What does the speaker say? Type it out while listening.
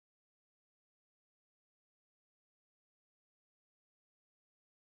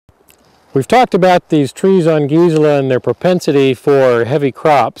We've talked about these trees on Gisela and their propensity for heavy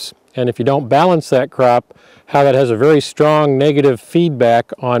crops, and if you don't balance that crop, how that has a very strong negative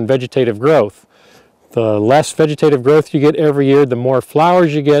feedback on vegetative growth. The less vegetative growth you get every year, the more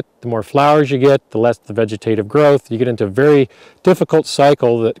flowers you get. The more flowers you get, the less the vegetative growth. You get into a very difficult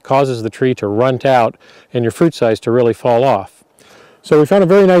cycle that causes the tree to runt out and your fruit size to really fall off. So we found a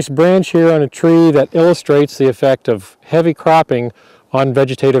very nice branch here on a tree that illustrates the effect of heavy cropping on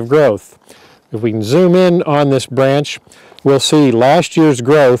vegetative growth. If we can zoom in on this branch, we'll see last year's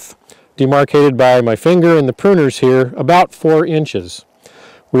growth demarcated by my finger and the pruners here, about 4 inches.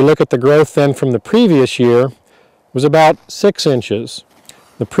 We look at the growth then from the previous year, was about 6 inches.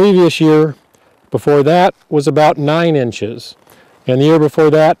 The previous year before that was about 9 inches. And the year before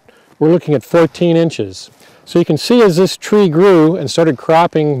that, we're looking at 14 inches. So you can see as this tree grew and started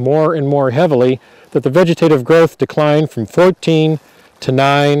cropping more and more heavily, that the vegetative growth declined from 14 to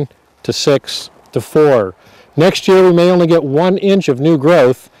 9 to 6 to 4. Next year we may only get 1 inch of new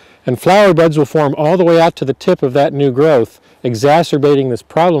growth, and flower buds will form all the way out to the tip of that new growth, exacerbating this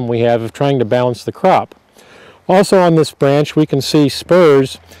problem we have of trying to balance the crop. Also on this branch we can see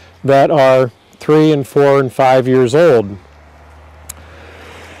spurs that are 3 and 4 and 5 years old.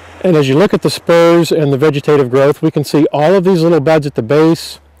 And as you look at the spurs and the vegetative growth, we can see all of these little buds at the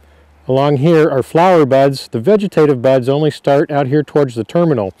base along here are flower buds. The vegetative buds only start out here towards the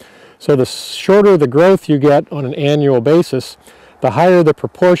terminal. So the shorter the growth you get on an annual basis, the higher the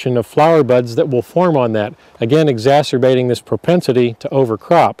proportion of flower buds that will form on that, again exacerbating this propensity to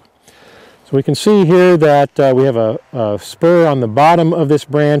overcrop. So we can see here that we have a spur on the bottom of this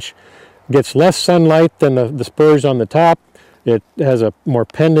branch, gets less sunlight than the spurs on the top. It has a more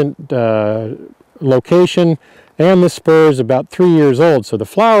pendant location, and this spur is about 3 years old. So the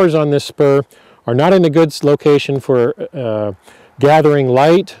flowers on this spur are not in a good location for gathering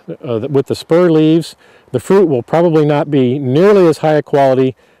light with the spur leaves. The fruit will probably not be nearly as high a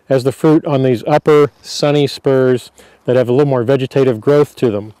quality as the fruit on these upper sunny spurs that have a little more vegetative growth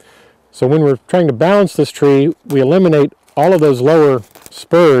to them. So when we're trying to balance this tree, we eliminate all of those lower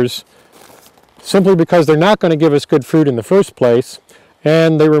spurs simply because they're not going to give us good fruit in the first place,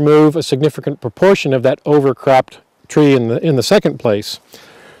 and they remove a significant proportion of that overcropped tree in the second place.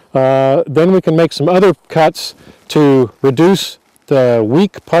 Then we can make some other cuts to reduce the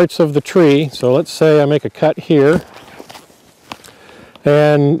weak parts of the tree. So let's say I make a cut here,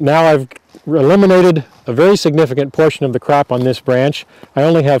 and now I've eliminated a very significant portion of the crop on this branch. I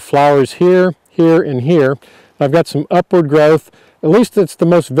only have flowers here, here, and here. I've got some upward growth. At least it's the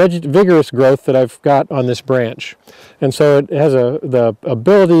most vigorous growth that I've got on this branch. And so it has the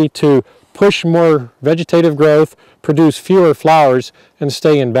ability to push more vegetative growth, produce fewer flowers, and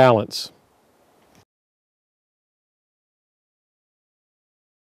stay in balance.